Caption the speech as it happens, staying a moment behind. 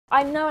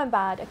I know I'm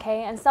bad,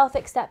 okay? And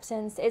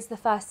self-acceptance is the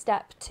first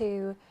step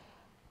to,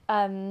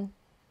 Hi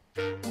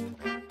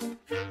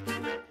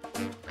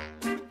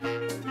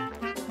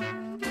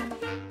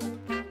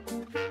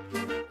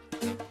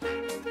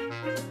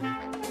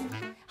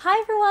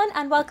everyone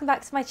and welcome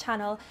back to my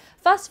channel.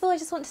 First of all, I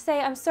just want to say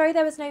I'm sorry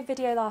there was no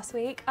video last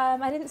week.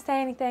 I didn't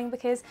say anything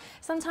because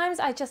sometimes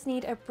I just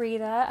need a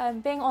breather.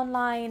 Being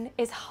online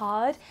is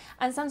hard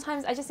and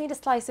sometimes I just need a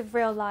slice of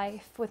real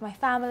life with my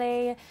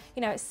family.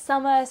 You know, it's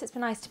summer, so it's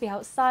been nice to be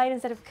outside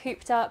instead of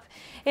cooped up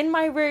in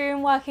my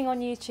room working on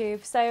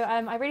YouTube. So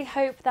I really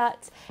hope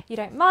that you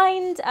don't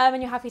mind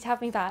and you're happy to have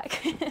me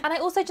back. And I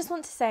also just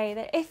want to say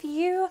that if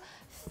you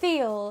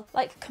feel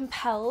like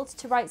compelled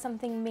to write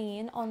something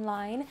mean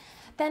online,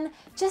 then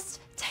just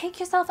take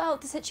yourself out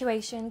of the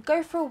situation,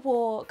 go for a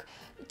walk,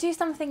 do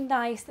something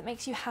nice that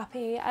makes you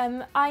happy.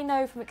 I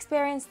know from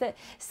experience that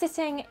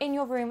sitting in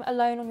your room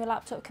alone on your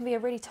laptop can be a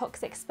really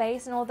toxic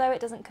space, and although it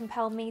doesn't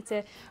compel me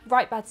to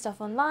write bad stuff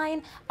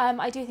online,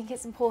 I do think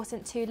it's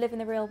important to live in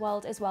the real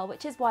world as well,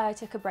 which is why I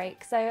took a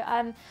break. So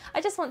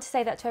I just want to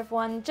say that to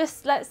everyone,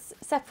 just let's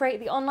separate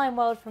the online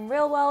world from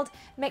real world,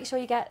 make sure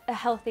you get a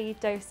healthy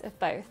dose of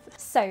both.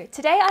 So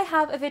today I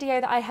have a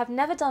video that I have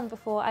never done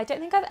before. I don't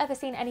think I've ever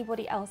seen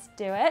anybody else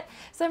do it.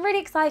 So I'm really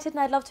excited and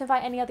I'd love to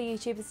invite any other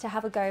YouTubers to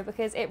have a go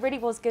because it really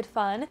was good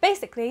fun.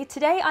 Basically,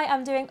 today I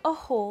am doing a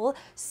haul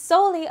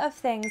solely of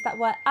things that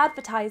were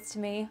advertised to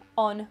me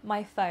on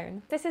my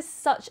phone. This is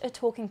such a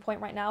talking point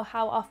right now,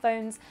 how our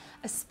phones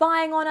are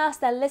spying on us,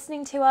 they're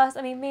listening to us.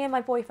 I mean, me and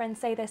my boyfriend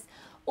say this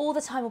all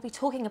the time. We'll be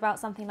talking about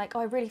something like,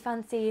 oh, I really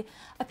fancy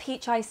a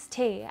peach iced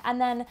tea.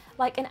 And then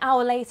like an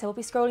hour later, we'll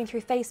be scrolling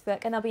through Facebook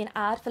and there'll be an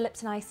ad for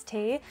Lipton iced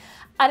tea.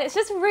 And it's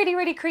just really,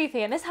 really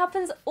creepy. And this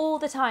happens all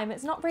the time.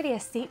 It's not really a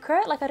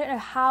secret. Like, I don't know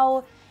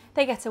how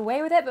they get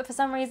away with it, but for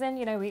some reason,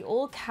 you know, we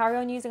all carry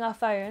on using our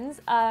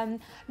phones.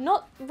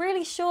 Not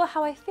really sure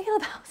how I feel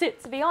about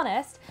it, to be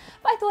honest,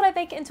 but I thought I'd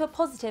make it into a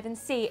positive and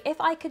see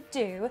if I could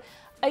do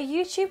a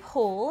YouTube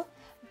haul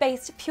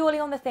based purely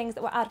on the things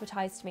that were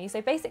advertised to me. So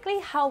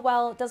basically, how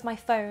well does my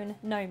phone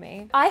know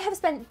me? I have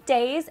spent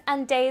days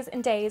and days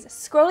and days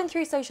scrolling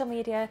through social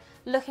media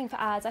looking for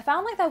ads. I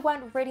found like there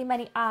weren't really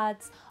many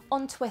ads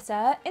on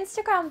Twitter.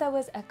 Instagram, there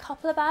was a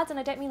couple of ads, and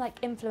I don't mean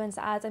like influencer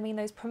ads, I mean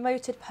those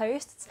promoted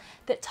posts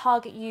that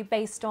target you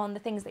based on the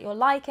things that you're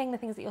liking, the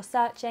things that you're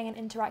searching and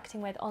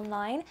interacting with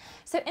online.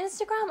 So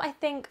Instagram, I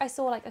think I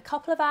saw like a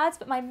couple of ads,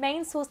 but my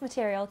main source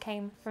material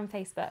came from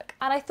Facebook.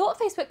 And I thought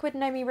Facebook would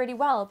know me really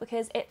well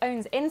because it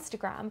owns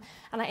Instagram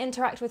and I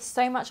interact with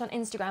so much on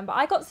Instagram, but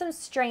I got some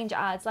strange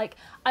ads. Like,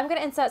 I'm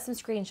gonna insert some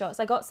screenshots.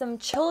 I got some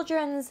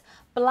children's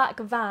black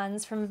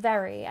Vans from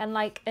Very and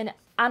like an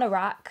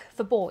anorak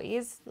for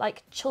boys,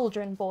 like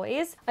children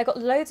boys. I got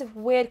loads of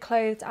weird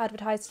clothes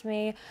advertised to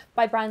me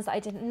by brands that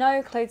I didn't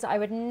know, clothes that I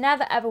would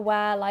never ever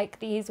wear, like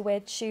these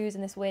weird shoes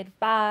and this weird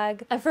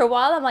bag. And for a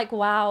while I'm like,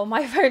 wow,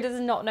 my phone does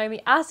not know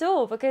me at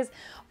all because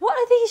what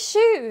are these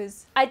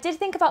shoes? I did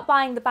think about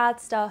buying the bad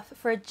stuff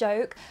for a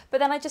joke, but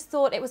then I just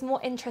thought it was more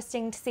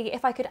interesting to see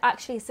if I could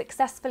actually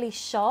successfully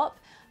shop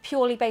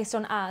purely based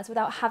on ads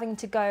without having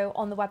to go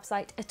on the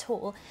website at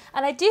all.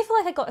 And I do feel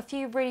like I got a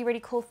few really, really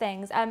cool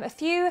things. A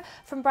few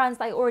from brands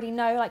that I already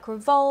know, like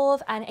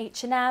Revolve and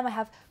H&M. I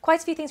have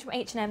quite a few things from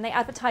H&M. They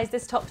advertised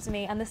this top to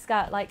me and the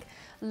skirt like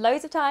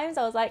loads of times.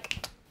 I was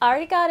like, I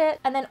already got it.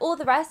 And then all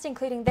the rest,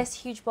 including this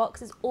huge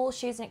box, is all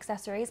shoes and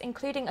accessories,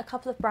 including a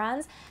couple of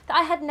brands that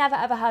I had never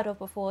ever heard of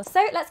before.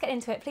 So let's get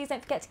into it. Please don't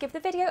forget to give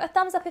the video a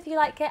thumbs up if you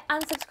like it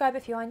and subscribe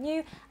if you are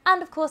new.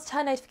 And of course,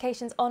 turn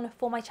notifications on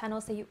for my channel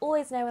so you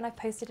always know when I've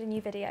posted a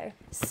new video.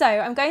 So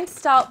I'm going to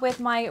start with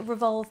my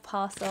Revolve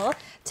parcel.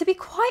 To be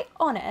quite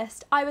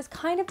honest, I was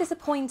kind of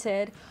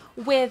disappointed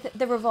with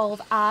the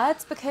Revolve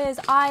ads because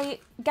I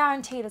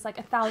guarantee there's like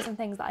 1,000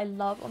 things that I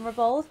love on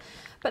Revolve.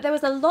 But there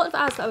was a lot of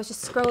ads that I was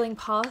just scrolling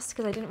past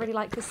because I didn't really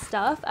like this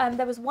stuff.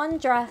 There was one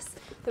dress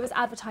that was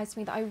advertised to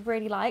me that I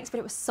really liked, but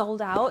it was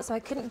sold out, so I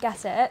couldn't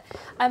get it.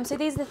 So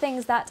these are the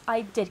things that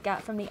I did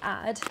get from the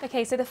ad.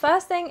 Okay, so the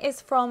first thing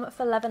is from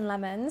For Love &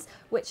 Lemons,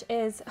 which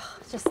is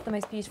just the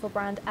most beautiful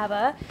brand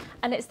ever.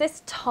 And it's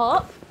this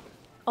top.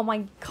 Oh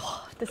my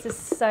God, this is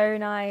so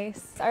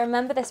nice. I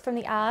remember this from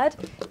the ad.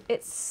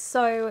 It's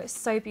so,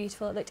 so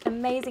beautiful. It looked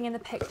amazing in the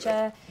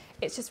picture.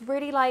 It's just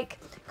really like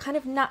kind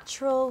of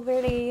natural,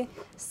 really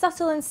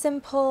subtle and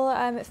simple.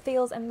 It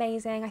feels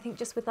amazing. I think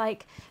just with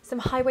like some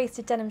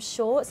high-waisted denim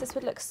shorts, this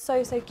would look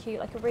so, so cute,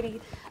 like a really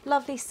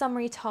lovely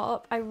summery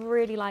top. I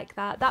really like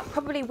that. That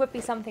probably would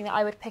be something that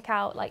I would pick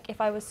out like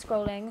if I was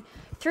scrolling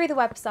through the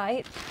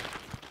website.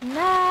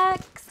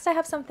 Next, I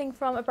have something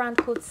from a brand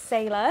called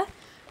Sailor,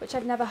 which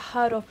I've never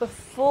heard of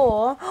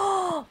before.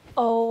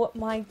 Oh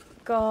my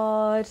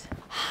God.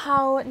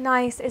 How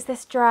nice is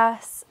this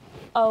dress?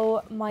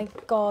 Oh my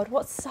God,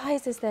 what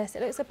size is this?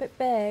 It looks a bit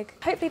big.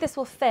 Hopefully this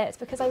will fit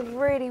because I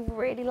really,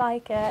 really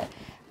like it.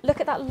 Look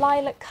at that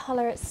lilac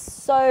color, it's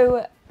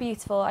so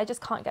beautiful. I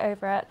just can't get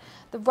over it.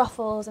 The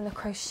ruffles and the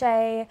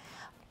crochet.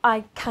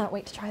 I can't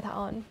wait to try that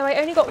on. So I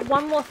only got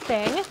one more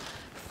thing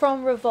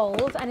from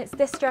Revolve, and it's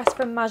this dress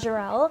from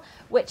Majorelle,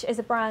 which is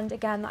a brand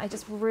again that I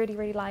just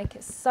really like.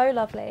 It's so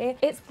lovely.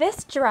 It's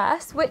this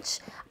dress, which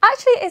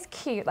actually is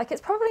cute. Like,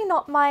 it's probably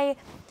not my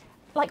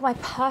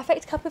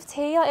perfect cup of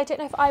tea. Like, I don't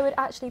know if I would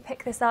actually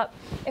pick this up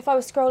if I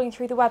was scrolling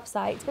through the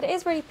website, but it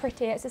is really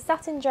pretty. It's a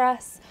satin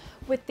dress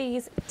with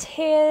these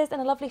tiers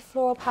and a lovely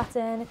floral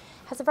pattern. It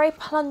has a very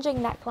plunging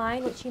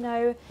neckline, which, you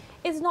know,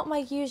 is not my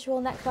usual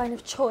neckline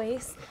of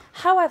choice.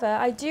 However,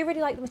 I do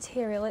really like the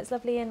material. It's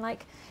lovely in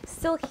like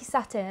silky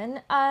satin,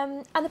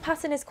 and the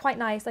pattern is quite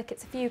nice. Like,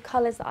 it's a few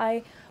colours that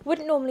I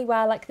wouldn't normally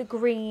wear, like the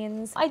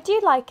greens. I do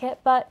like it,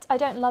 but I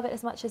don't love it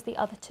as much as the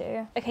other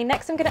two. Okay,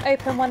 next I'm going to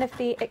open one of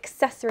the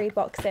accessory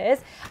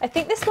boxes. I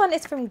think this one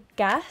is from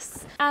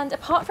Guess, and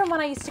apart from when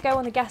I used to go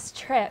on the Guess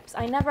trips,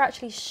 I never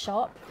actually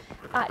shop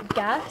at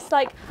Guess.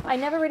 Like, I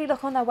never really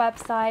look on their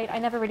website, I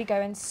never really go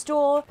in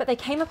store, but they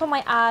came up on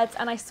my ads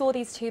and I saw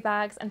these two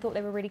bags and thought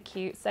they were really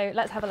cute, so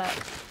let's have a look.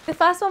 The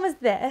first one was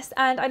this,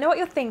 and I know what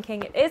you're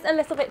thinking, it is a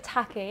little bit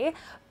tacky,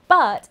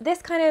 but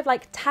this kind of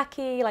like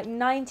tacky, like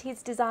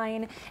 90s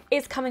design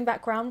is coming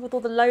back round with all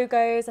the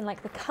logos and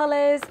like the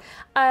colours,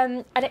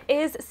 and it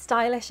is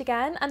stylish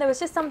again. And there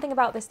was just something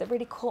about this that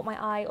really caught my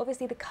eye.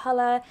 Obviously the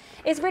colour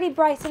is really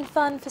bright and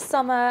fun for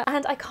summer,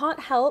 and I can't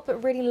help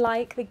but really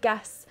like the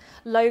Guess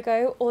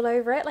logo all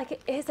over it. Like,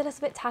 it is a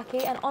little bit tacky,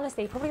 and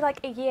honestly probably like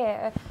a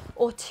year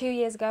or 2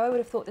 years ago I would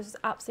have thought this was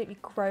absolutely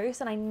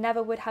gross and I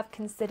never would have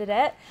considered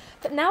it,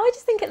 but now I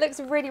just think it looks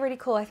really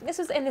cool. I think this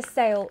was in the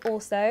sale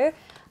also.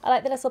 I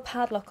like the little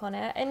padlock on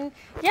it, and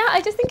yeah,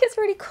 I just think it's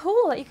really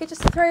cool. Like, you could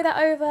just throw that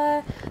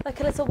over like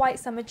a little white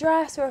summer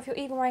dress, or if you're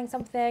even wearing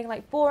something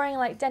like boring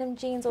like denim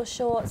jeans or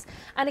shorts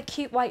and a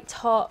cute white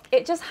top,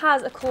 it just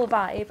has a cool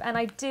vibe. And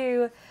I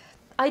do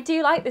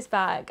like this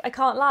bag, I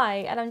can't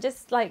lie, and I'm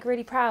just like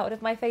really proud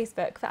of my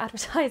Facebook for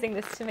advertising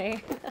this to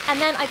me. And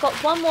then I got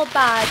one more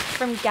bag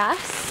from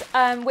Guess,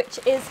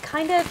 which is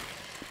kind of,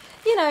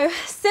 you know,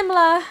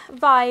 similar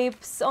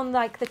vibes on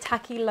like the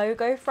tacky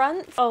logo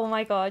front. Oh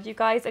my god, you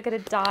guys are gonna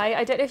die.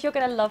 I don't know if you're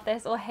gonna love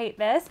this or hate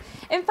this.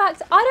 In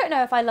fact, I don't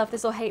know if I love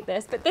this or hate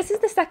this, but this is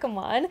the second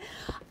one.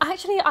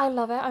 Actually, I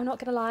love it, I'm not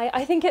gonna lie.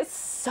 I think it's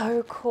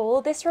so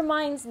cool. This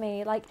reminds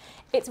me, like,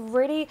 it's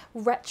really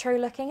retro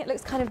looking. It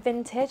looks kind of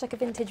vintage, like a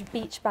vintage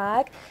beach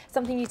bag,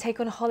 something you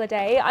take on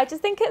holiday. I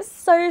just think it's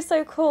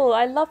so cool.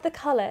 I love the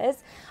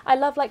colours. I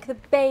love like the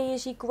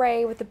beigey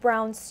grey with the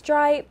brown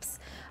stripes.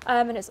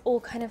 And it's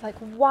all kind of like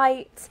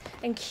white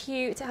and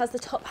cute. It has the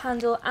top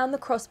handle and the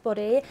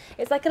crossbody.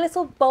 It's like a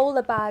little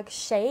bowler bag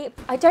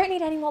shape. I don't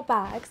need any more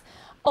bags,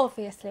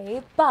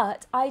 obviously,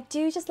 but I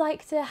do just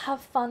like to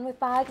have fun with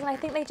bags, and I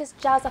think they just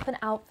jazz up an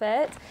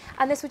outfit,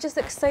 and this would just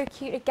look so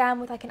cute again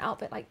with like an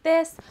outfit like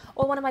this,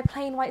 or one of my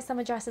plain white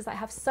summer dresses that I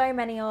have so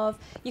many of.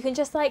 You can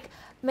just like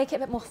make it a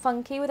bit more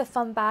funky with a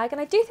fun bag,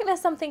 and I do think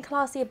there's something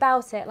classy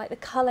about it, like the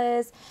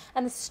colours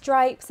and the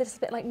stripes. It's a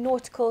bit like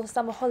nautical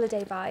summer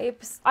holiday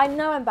vibes. I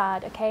know I'm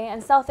bad, okay,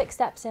 and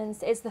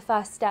self-acceptance is the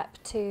first step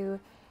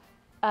to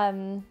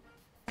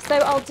so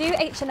I'll do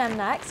H&M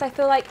next. I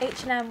feel like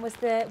H&M was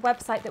the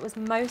website that was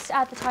most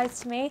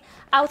advertised to me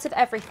out of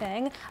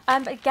everything.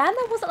 But again,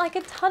 there wasn't like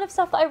a ton of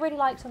stuff that I really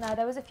liked on there.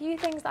 There was a few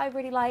things that I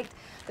really liked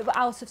that were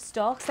out of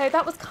stock, so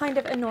that was kind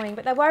of annoying,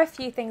 but there were a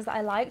few things that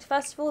I liked.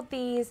 First of all,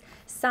 these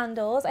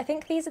sandals. I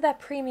think these are their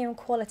premium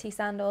quality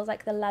sandals,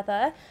 like the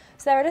leather.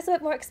 So they're a little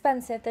bit more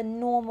expensive than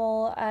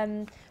normal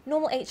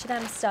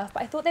H&M stuff,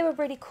 but I thought they were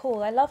really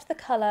cool. I loved the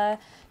colour,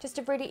 just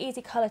a really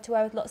easy colour to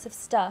wear with lots of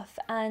stuff,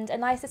 and a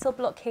nice little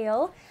block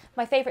heel,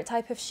 my favourite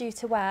type of shoe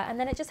to wear. And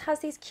then it just has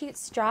these cute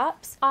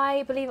straps.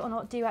 I, believe it or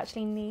not, do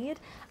actually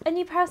need a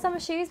new pair of summer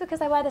shoes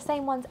because I wear the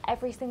same ones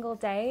every single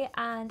day,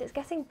 and it's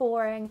getting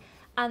boring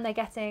and they're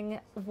getting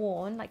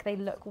worn, like they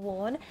look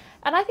worn.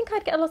 And I think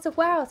I'd get a lot of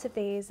wear out of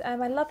these.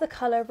 I love the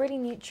colour, really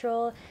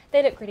neutral.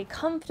 They look really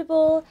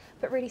comfortable,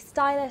 but really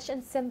stylish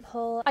and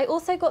simple. I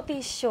also got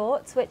these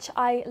shorts, which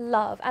I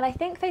love. And I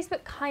think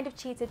Facebook kind of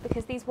cheated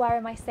because these were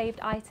in my saved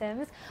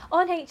items.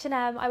 On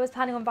H&M, I was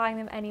planning on buying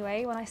them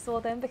anyway when I saw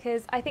them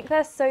because I think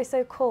they're so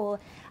cool.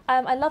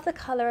 I love the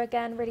colour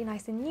again, really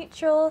nice and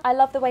neutral. I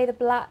love the way the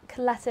black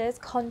letters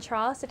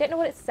contrast. I don't know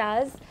what it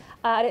says.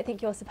 I don't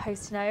think you're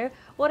supposed to know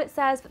what it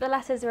says, but the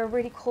letters are a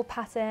really cool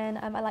pattern.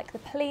 I like the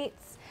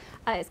pleats.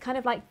 It's kind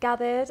of like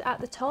gathered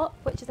at the top,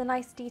 which is a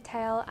nice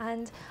detail,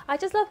 and I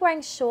just love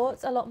wearing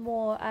shorts a lot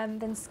more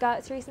than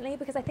skirts recently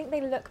because I think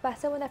they look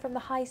better when they're from the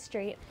high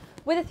street,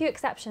 with a few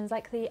exceptions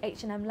like the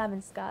H&M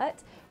lemon skirt,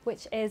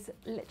 which is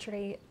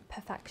literally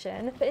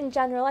perfection. But in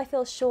general, I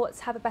feel shorts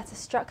have a better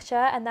structure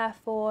and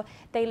therefore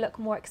they look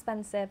more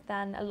expensive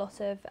than a lot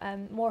of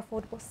more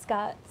affordable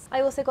skirts. I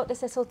also got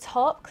this little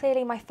top.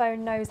 Clearly my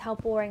phone knows how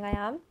boring I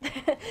am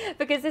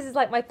because this is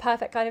like my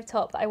perfect kind of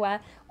top that I wear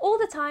all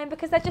the time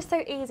because they're just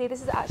so easy.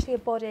 This is actually a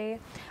body,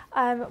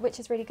 which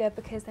is really good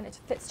because then it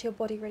fits to your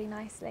body really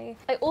nicely.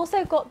 I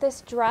also got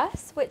this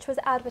dress, which was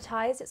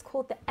advertised. It's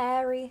called the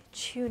Airy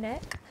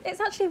Tunic. It's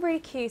actually really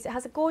cute. It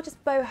has a gorgeous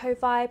boho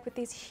vibe with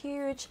these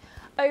huge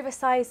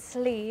oversized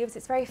sleeves.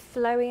 It's very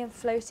flowy and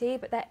floaty,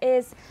 but there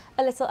is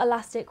a little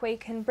elastic where you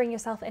can bring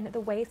yourself in at the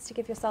waist to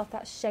give yourself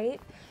that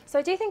shape. So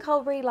I do think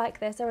I'll really like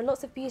this. There are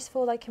lots of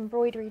beautiful like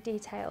embroidery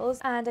details,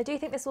 and I do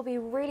think this will be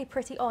really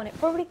pretty on. It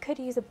probably could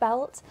use a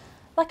belt,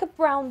 like a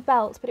brown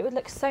belt, but it would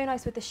look so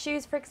nice with the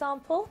shoes, for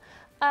example.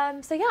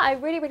 So yeah, I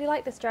really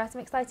like this dress.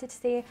 I'm excited to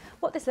see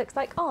what this looks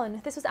like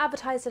on. This was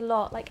advertised a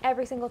lot, like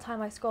every single time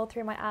I scrolled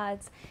through my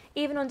ads,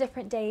 even on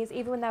different days,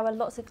 even when there were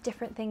lots of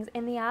different things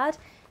in the ad,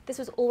 this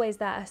was always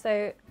there.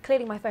 So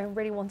clearly my phone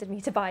really wanted me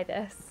to buy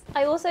this.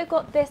 I also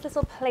got this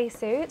little play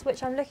suit,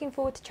 which I'm looking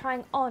forward to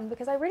trying on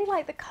because I really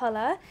like the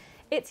colour.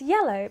 It's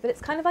yellow, but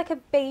it's kind of like a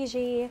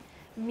beigey,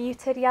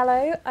 muted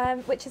yellow,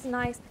 which is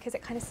nice because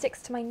it kind of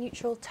sticks to my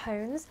neutral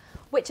tones,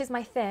 which is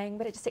my thing,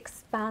 but it just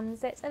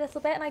expands it a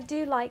little bit, and I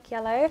do like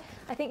yellow.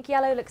 I think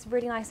yellow looks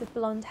really nice with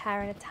blonde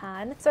hair and a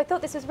tan. So I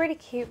thought this was really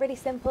cute, really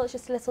simple. It's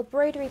just a little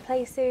broderie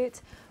play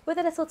suit with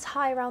a little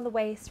tie around the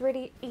waist,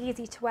 really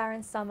easy to wear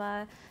in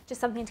summer,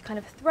 just something to kind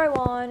of throw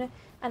on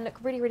and look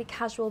really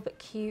casual but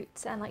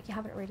cute and like you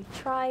haven't really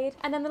tried.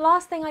 And then the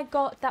last thing I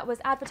got that was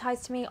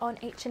advertised to me on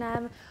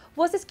H&M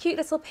was this cute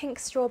little pink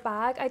straw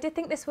bag. I did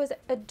think this was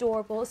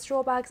adorable.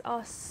 Straw bags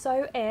are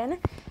so in,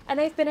 and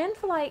they've been in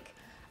for like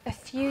a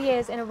few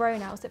years in a row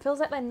now, so it feels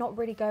like they're not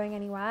really going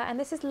anywhere. And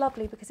this is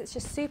lovely because it's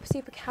just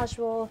super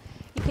casual.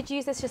 You could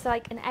use this just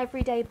like an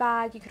everyday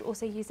bag. You could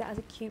also use it as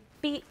a cute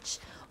beach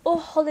or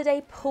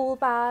holiday pool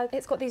bag.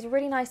 It's got these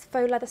really nice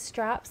faux leather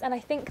straps, and I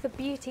think the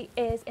beauty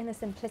is in the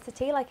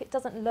simplicity. Like, it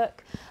doesn't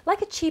look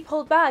like a cheap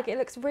old bag. It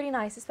looks really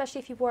nice,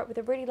 especially if you wore it with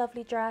a really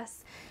lovely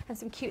dress and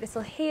some cute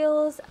little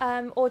heels,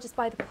 or just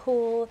by the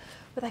pool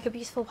with like a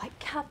beautiful white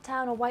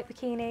caftan or white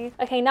bikini.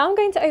 Okay, now I'm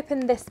going to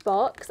open this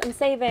box. I'm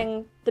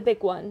saving the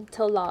big one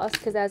till last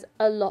because there's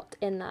a lot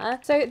in there.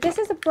 So this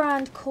is a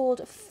brand called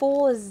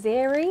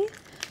FOZIERI.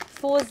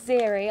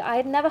 FOZIERI. I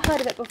had never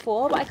heard of it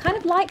before, but I kind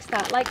of liked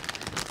that. Like,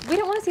 we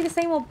don't want to see the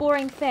same old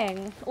boring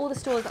thing, all the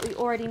stores that we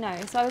already know.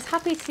 So I was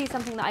happy to see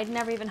something that I'd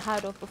never even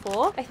heard of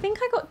before. I think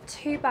I got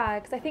 2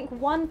 bags. I think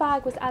one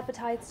bag was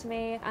advertised to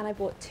me and I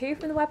bought 2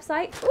 from the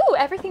website. Ooh,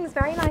 everything's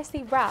very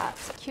nicely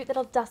wrapped. Cute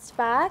little dust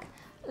bag.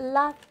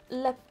 Le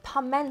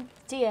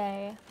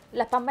Parmentier,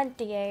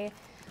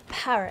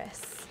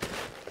 Paris.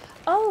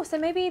 Oh, so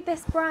maybe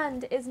this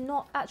brand is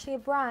not actually a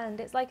brand.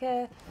 It's like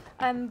a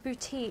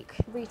boutique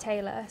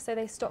retailer, so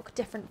they stock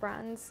different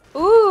brands.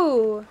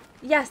 Ooh,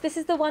 yes, this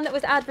is the one that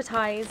was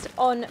advertised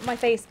on my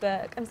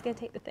Facebook. I'm just gonna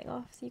take the thing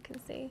off so you can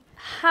see.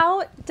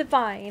 How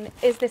divine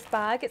is this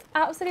bag? It's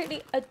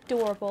absolutely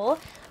adorable.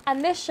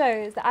 And this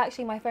shows that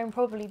actually my phone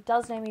probably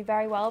does know me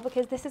very well,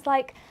 because this is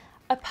like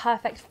a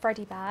perfect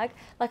Freddy bag.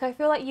 Like, I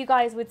feel like you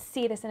guys would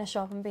see this in a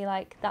shop and be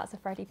like, that's a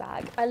Freddy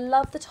bag. I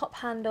love the top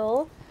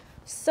handle.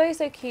 So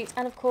cute,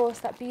 and of course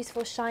that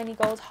beautiful shiny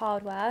gold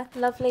hardware.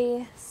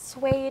 Lovely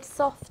suede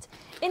soft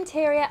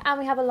interior, and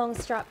we have a long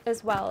strap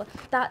as well.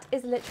 That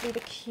is literally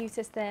the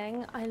cutest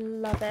thing. I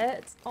love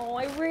it. Oh,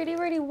 I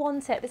really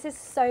want it. This is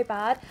so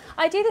bad.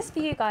 I do this for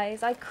you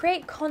guys. I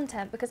create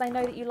content because I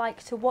know that you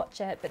like to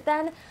watch it, but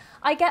then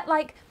I get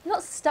like,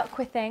 not stuck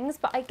with things,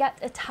 but I get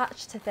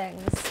attached to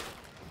things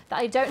that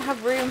I don't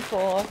have room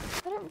for.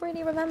 I don't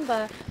really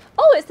remember.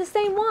 Oh, it's the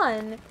same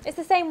one. It's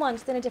the same one,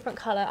 just in a different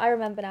color. I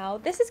remember now.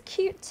 This is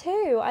cute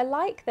too. I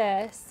like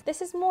this.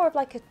 This is more of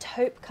like a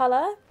taupe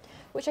color,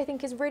 which I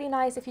think is really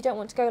nice if you don't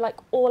want to go like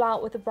all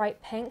out with a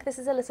bright pink. This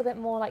is a little bit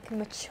more like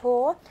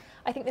mature.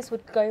 I think this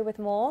would go with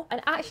more.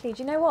 And actually,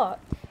 do you know what?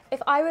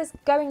 If I was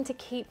going to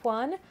keep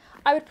one,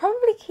 I would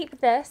probably keep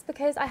this,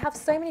 because I have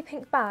so many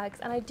pink bags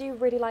and I do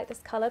really like this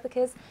colour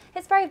because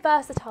it's very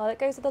versatile. It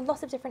goes with a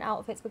lot of different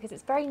outfits because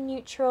it's very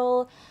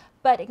neutral,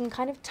 but it can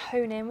kind of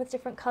tone in with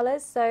different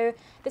colours. So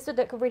this would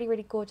look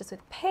really gorgeous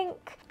with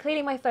pink.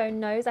 Clearly my phone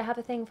knows I have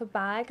a thing for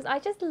bags. I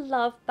just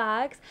love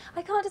bags.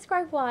 I can't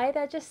describe why.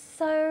 They're just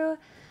so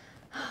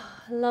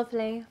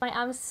lovely. I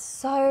am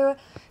so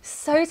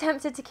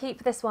tempted to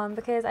keep this one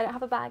because I don't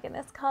have a bag in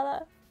this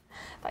colour.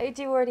 But I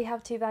do already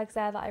have 2 bags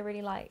there that I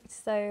really liked,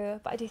 so,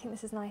 but I do think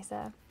this is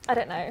nicer. I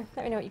don't know,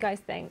 let me know what you guys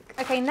think.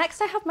 Okay, next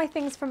I have my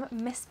things from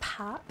Miss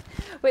Pap,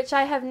 which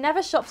I have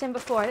never shopped in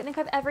before. I don't think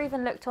I've ever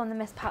even looked on the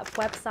Miss Pap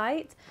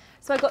website.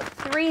 So I got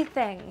 3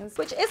 things,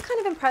 which is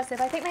kind of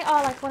impressive. I think they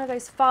are like one of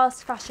those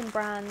fast fashion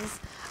brands.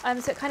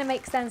 So it kind of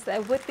makes sense that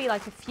there would be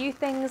like a few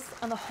things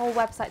on the whole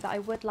website that I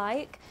would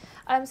like.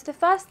 So the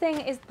first thing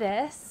is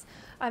this.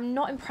 I'm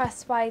not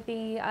impressed by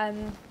the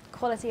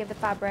quality of the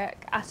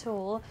fabric at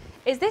all.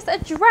 Is this a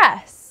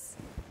dress?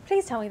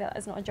 Please tell me that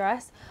it's not a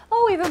dress.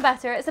 Oh, even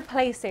better, it's a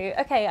play suit.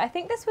 Okay, I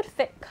think this would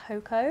fit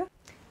Coco.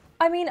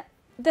 I mean,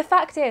 the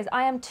fact is,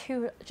 I am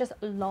too just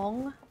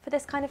long for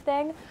this kind of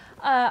thing.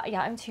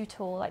 Yeah, I'm too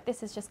tall. Like,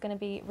 this is just gonna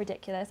be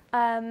ridiculous.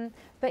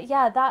 But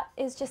yeah, that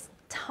is just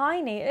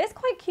tiny. It is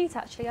quite cute,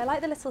 actually. I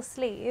like the little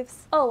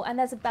sleeves. Oh, and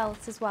there's a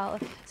belt as well.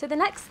 So the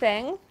next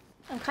thing,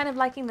 I'm kind of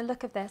liking the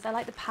look of this. I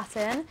like the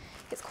pattern.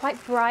 It's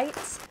quite bright.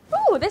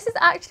 Oh, this is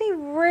actually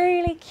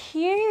really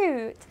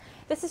cute.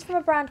 This is from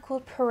a brand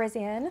called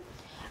Parisian.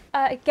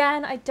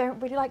 Again, I don't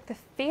really like the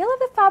feel of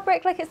the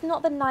fabric. Like, it's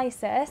not the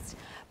nicest,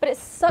 but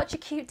it's such a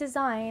cute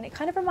design. It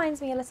kind of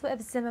reminds me a little bit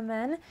of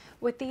Zimmerman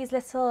with these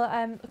little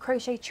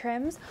crochet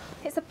trims.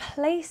 It's a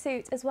play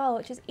suit as well,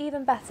 which is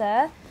even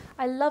better.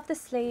 I love the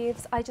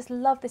sleeves. I just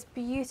love this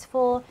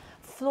beautiful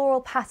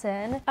floral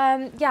pattern.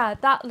 Yeah,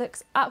 that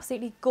looks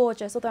absolutely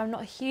gorgeous, although I'm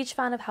not a huge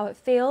fan of how it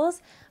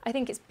feels. I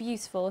think it's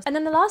beautiful. And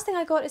then the last thing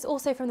I got is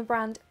also from the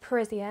brand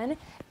Parisian.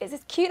 It's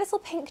this cute little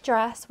pink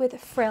dress with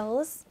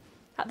frills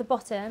at the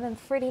bottom and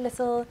pretty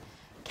little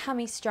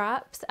cami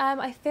straps.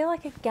 I feel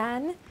like,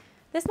 again,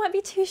 this might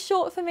be too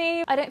short for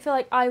me. I don't feel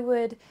like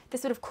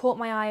this would have caught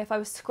my eye if I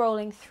was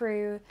scrolling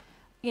through,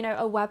 you know,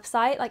 a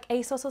website like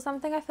ASOS or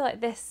something. I feel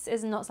like this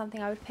is not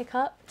something I would pick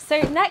up.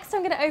 So next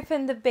I'm going to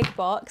open the big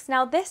box.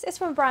 Now this is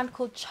from a brand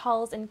called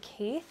Charles &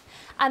 Keith,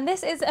 and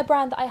this is a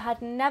brand that I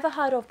had never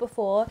heard of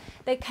before.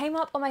 They came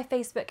up on my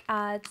Facebook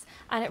ads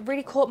and it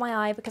really caught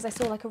my eye because I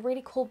saw like a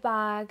really cool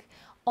bag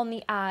on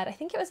the ad. I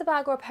think it was a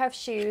bag or a pair of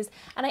shoes,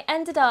 and I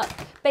ended up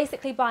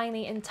basically buying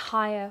the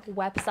entire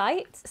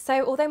website.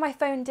 So although my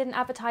phone didn't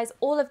advertise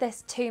all of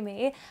this to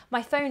me,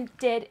 my phone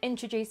did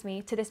introduce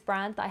me to this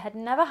brand that I had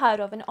never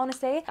heard of. And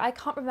honestly, I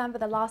can't remember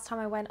the last time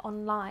I went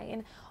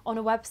online on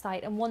a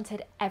website and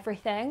wanted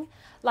everything.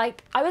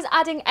 Like, I was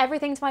adding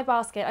everything to my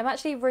basket. I'm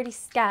actually really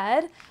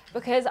scared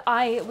because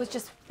I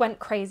went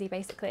crazy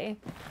basically.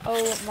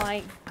 Oh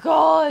my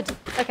God.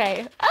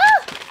 Okay.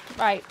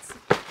 Right.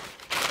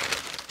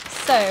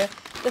 So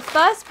the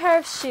first pair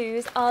of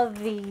shoes are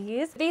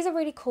these. These are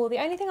really cool. The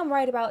only thing I'm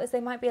worried about is they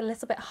might be a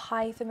little bit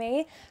high for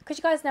me, because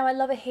you guys know I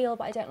love a heel,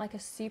 but I don't like a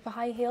super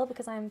high heel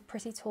because I'm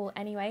pretty tall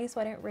anyway, so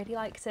I don't really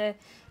like to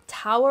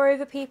tower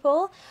over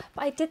people.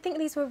 But I did think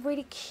these were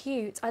really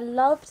cute. I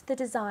loved the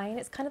design.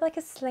 It's kind of like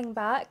a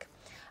slingback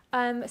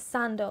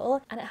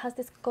sandal, and it has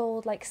this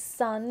gold like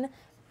sun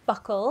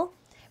buckle,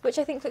 which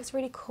I think looks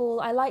really cool.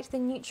 I liked the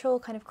neutral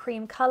kind of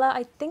cream colour.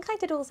 I think I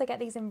did also get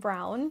these in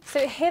brown.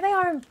 So here they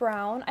are in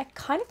brown. I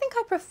kind of think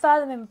I prefer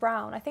them in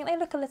brown. I think they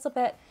look a little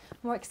bit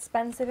more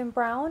expensive in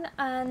brown,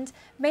 and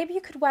maybe you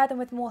could wear them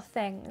with more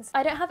things.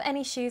 I don't have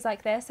any shoes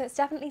like this, so it's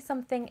definitely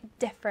something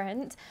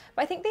different,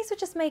 but I think these would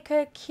just make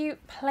a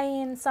cute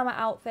plain summer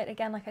outfit.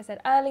 Again, like I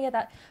said earlier,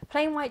 that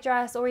plain white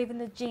dress or even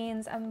the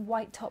jeans and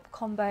white top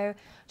combo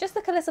just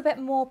look a little bit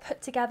more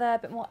put together, a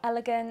bit more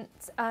elegant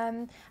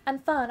and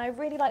fun. I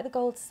really like the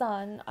gold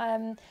sun.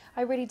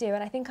 I really do,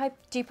 and I think I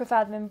do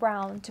prefer them in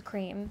brown to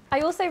cream. I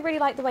also really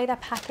like the way they're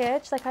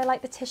packaged. Like, I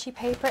like the tissue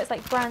paper. It's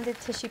like branded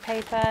tissue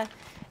paper.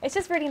 It's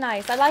just really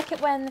nice. I like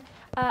it when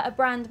a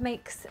brand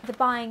makes the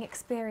buying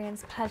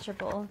experience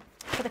pleasurable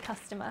for the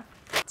customer.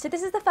 So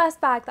this is the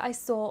first bag that I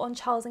saw on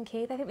Charles &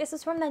 Keith. I think this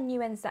was from their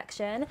new in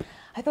section.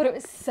 I thought it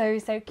was so,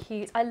 so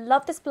cute. I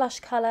love this blush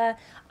colour.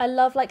 I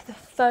love like the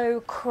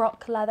faux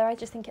croc leather. I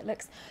just think it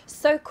looks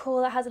so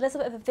cool. It has a little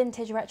bit of a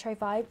vintage retro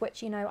vibe,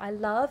 which, you know, I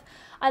love.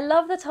 I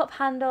love the top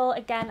handle,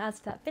 again, adds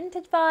to that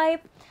vintage vibe.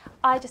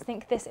 I just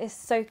think this is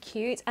so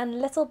cute, and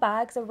little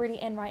bags are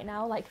really in right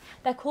now. Like,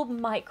 they're called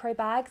micro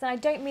bags, and I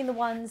don't mean the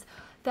ones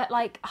that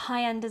like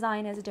high-end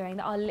designers are doing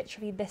that are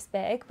literally this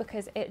big,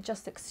 because it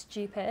just looks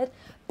stupid.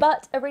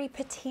 But a really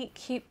petite,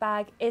 cute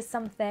bag is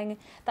something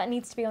that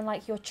needs to be on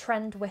like your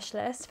trend wish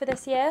list for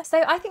this year.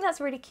 So I think that's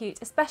really cute,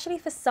 especially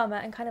for summer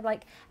and kind of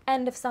like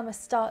end of summer,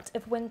 start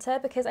of winter,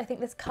 because I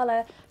think this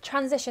colour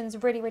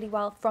transitions really, really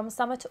well from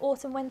summer to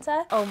autumn,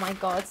 winter. Oh my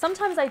God,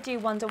 sometimes I do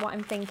wonder what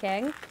I'm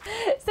thinking.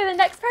 So the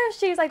next pair of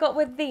shoes I got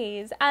were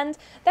these, and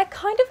they're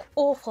kind of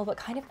awful but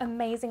kind of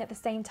amazing at the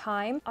same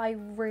time. I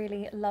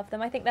really love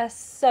them. I think they're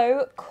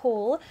so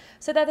cool.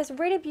 So they're this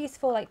really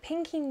beautiful like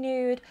pinky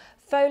nude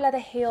faux leather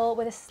heel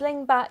with a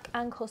slingback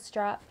ankle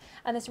strap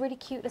and this really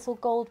cute little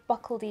gold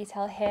buckle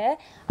detail here.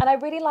 And I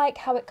really like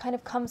how it kind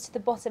of comes to the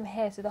bottom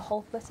here, so the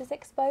whole foot is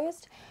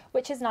exposed,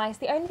 which is nice.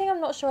 The only thing I'm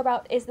not sure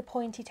about is the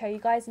pointy toe. You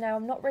guys know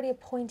I'm not really a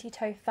pointy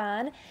toe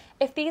fan.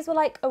 If these were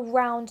like a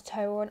round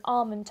toe or an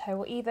almond toe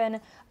or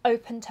even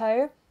open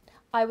toe,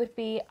 I would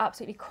be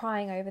absolutely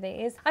crying over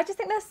these. I just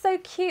think they're so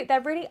cute. They're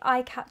really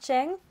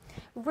eye-catching,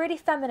 really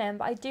feminine,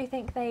 but I do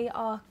think they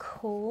are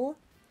cool.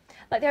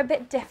 Like, they're a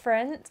bit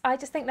different. I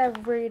just think they're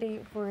really,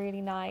 really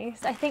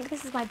nice. I think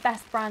this is my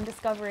best brand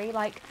discovery,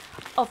 like,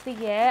 of the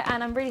year.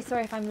 And I'm really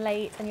sorry if I'm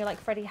late and you're like,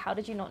 Freddie, how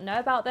did you not know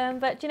about them?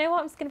 But do you know what?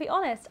 I'm just gonna be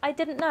honest. I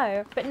didn't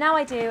know, but now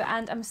I do,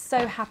 and I'm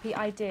so happy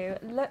I do.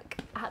 Look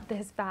at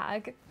this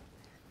bag.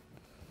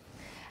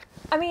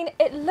 I mean,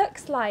 it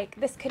looks like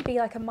this could be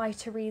like a My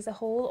Teresa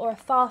haul or a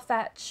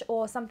Farfetch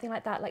or something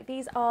like that. Like,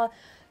 these are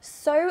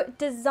so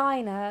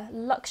designer,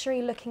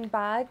 luxury looking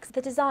bags.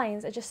 The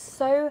designs are just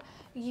so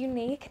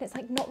unique, and it's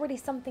like not really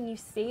something you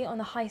see on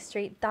the high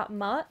street that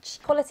much.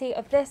 Quality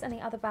of this and the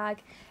other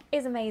bag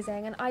is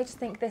amazing, and I just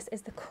think this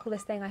is the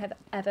coolest thing I have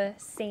ever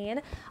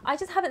seen. I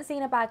just haven't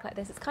seen a bag like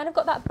this. It's kind of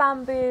got that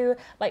bamboo,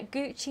 like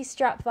Gucci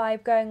strap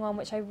vibe going on,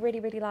 which I really,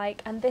 really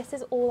like, and this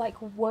is all like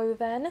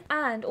woven,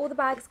 and all the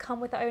bags come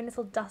with their own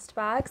little dust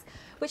bags,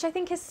 which I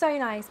think is so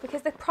nice,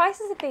 because the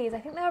prices of these, I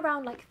think they're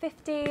around like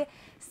 50,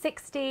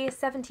 60,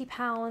 70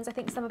 pounds. I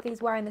think some of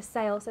these were in the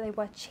sale, so they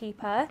were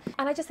cheaper.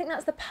 And I just think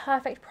that's the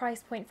perfect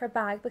price point for a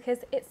bag because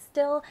it's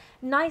still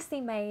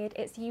nicely made,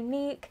 it's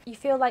unique. You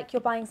feel like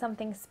you're buying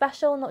something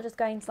special, not just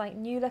going to like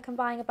New Look and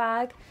buying a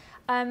bag.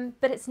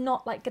 But it's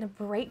not like going to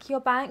break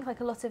your bank like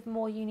a lot of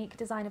more unique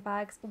designer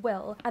bags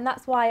will. And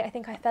that's why I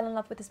think I fell in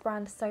love with this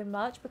brand so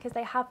much, because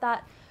they have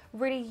that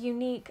really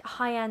unique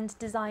high-end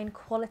design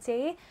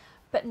quality,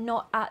 but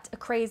not at a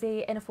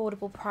crazy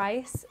unaffordable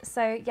price.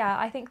 So yeah,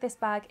 I think this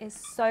bag is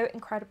so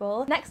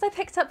incredible. Next I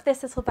picked up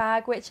this little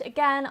bag, which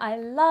again I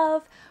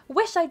love.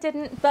 Wish I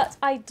didn't, but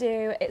I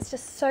do. It's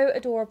just so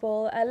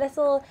adorable. A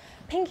little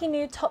pinky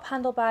nude top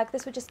handle bag.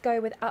 This would just go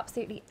with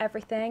absolutely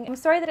everything. I'm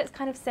sorry that it's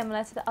kind of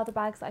similar to the other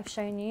bags that I've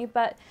shown you,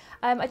 but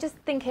I just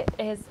think it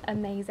is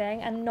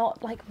amazing and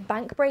not like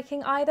bank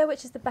breaking either,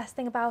 which is the best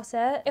thing about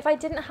it. If I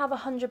didn't have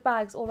 100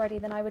 bags already,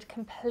 then I would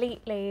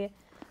completely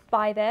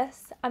buy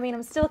this. I mean,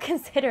 I'm still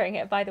considering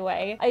it, by the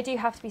way. I do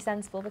have to be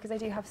sensible because I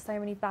do have so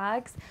many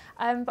bags,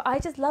 but I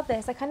just love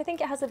this. I kind of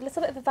think it has a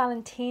little bit of a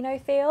Valentino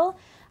feel.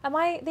 Am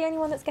I the only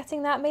one that's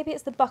getting that? Maybe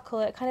it's the buckle.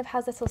 It kind of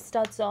has little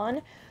studs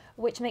on,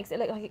 which makes it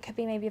look like it could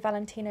be maybe a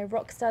Valentino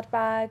rock stud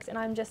bags, and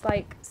I'm just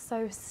like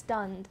so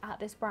stunned at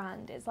this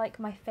brand. It's like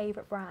my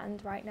favorite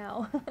brand right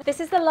now. This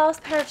is the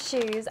last pair of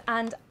shoes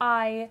and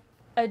I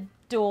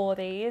adore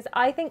these.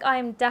 I think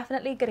I'm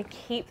definitely gonna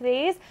keep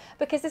these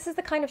because this is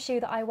the kind of shoe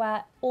that I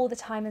wear all the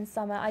time in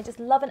summer. I just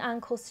love an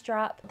ankle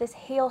strap. This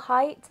heel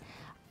height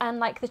and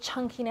like the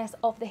chunkiness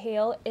of the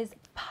heel is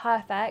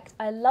perfect.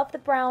 I love the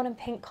brown and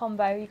pink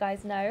combo, you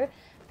guys know.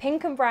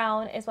 Pink and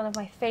brown is one of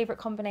my favorite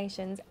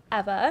combinations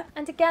ever.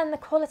 And again, the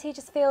quality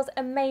just feels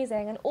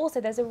amazing. And also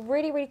there's a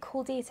really, really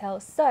cool detail.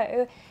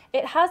 So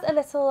it has a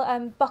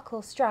little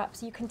buckle strap,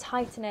 so you can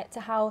tighten it to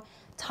how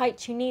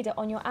tight you need it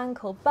on your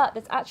ankle. But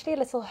there's actually a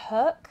little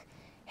hook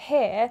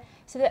here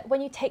so that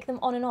when you take them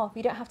on and off,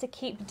 you don't have to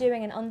keep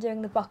doing and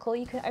undoing the buckle.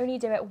 You can only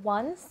do it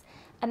once,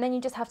 and then you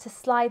just have to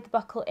slide the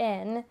buckle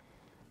in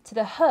to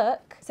the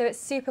hook, so it's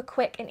super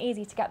quick and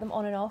easy to get them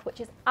on and off,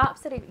 which is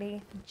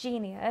absolutely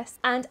genius.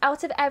 And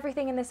out of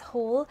everything in this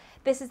haul,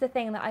 this is the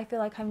thing that I feel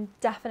like I'm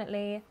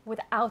definitely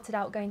without a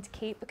doubt going to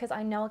keep because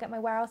I know I'll get my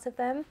wear out of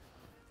them,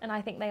 and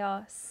I think they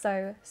are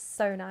so,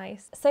 so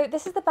nice. So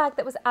this is the bag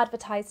that was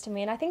advertised to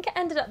me, and I think it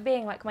ended up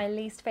being like my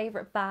least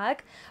favorite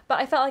bag, but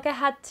I felt like I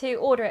had to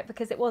order it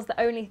because it was the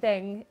only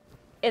thing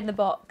in the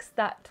box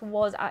that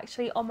was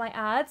actually on my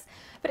ads.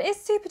 But it is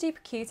super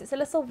duper cute. It's a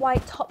little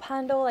white top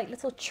handle, like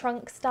little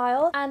trunk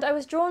style, and I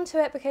was drawn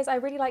to it because I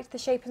really liked the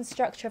shape and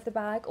structure of the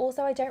bag.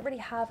 Also, I don't really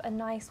have a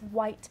nice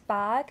white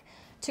bag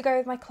to go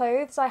with my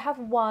clothes. I have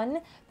one,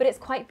 but it's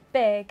quite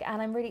big,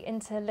 and I'm really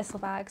into little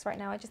bags right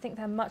now. I just think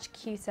they're much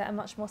cuter and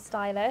much more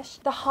stylish.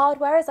 The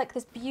hardware is like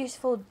this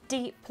beautiful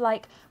deep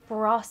like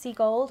brassy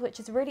gold, which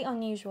is really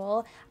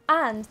unusual,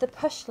 and the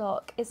push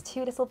lock is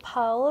two little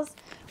pearls,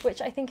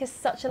 which I think is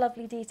such a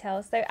lovely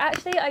detail. So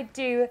actually I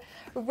do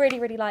really,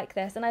 really like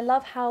this, and I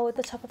love how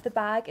the top of the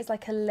bag is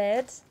like a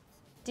lid.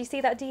 Do you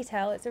see that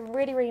detail? It's a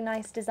really, really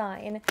nice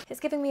design. It's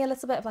giving me a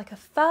little bit of like a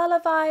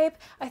furler vibe.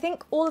 I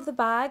think all of the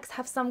bags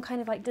have some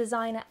kind of like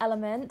designer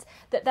element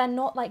that they're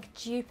not like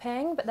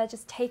duping, but they're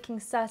just taking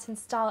certain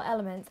style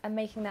elements and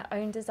making their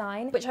own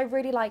design, which I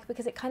really like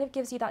because it kind of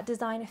gives you that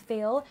designer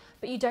feel,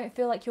 but you don't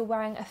feel like you're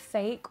wearing a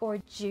fake or a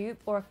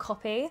dupe or a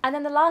copy. And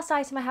then the last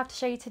item I have to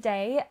show you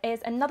today is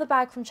another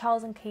bag from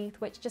Charles & Keith,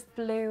 which just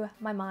blew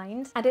my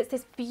mind. And it's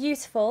this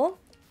beautiful,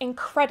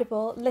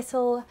 incredible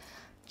little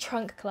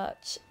trunk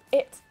clutch.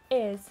 It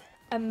is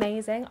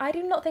amazing. I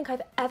do not think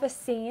I've ever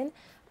seen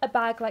a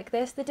bag like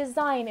this. The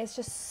design is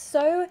just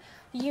so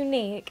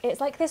unique.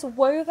 It's like this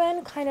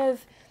woven kind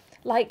of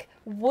like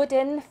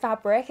wooden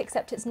fabric,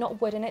 except it's not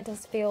wooden, it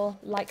does feel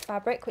like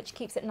fabric, which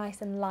keeps it nice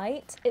and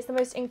light. It's the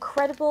most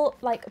incredible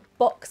like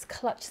box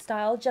clutch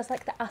style, just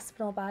like the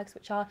Aspinall bags,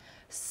 which are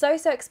so,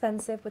 so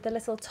expensive, with the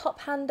little top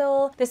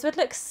handle. This would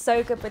look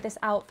so good with this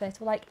outfit,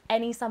 or like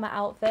any summer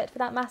outfit for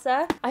that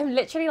matter. I'm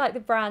literally like the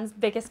brand's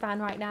biggest fan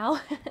right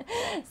now.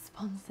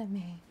 Sponsor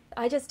me.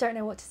 I just don't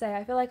know what to say.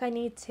 I feel like I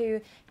need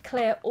to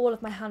clear all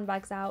of my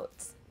handbags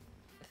out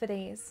for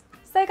these.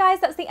 So guys,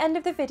 that's the end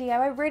of the video.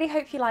 I really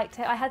hope you liked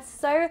it. I had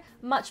so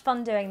much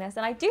fun doing this,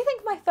 and I do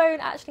think my phone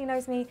actually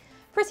knows me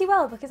pretty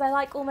well because I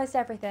like almost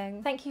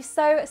everything. Thank you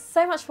so,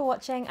 so much for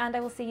watching, and I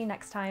will see you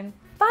next time.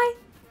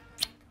 Bye!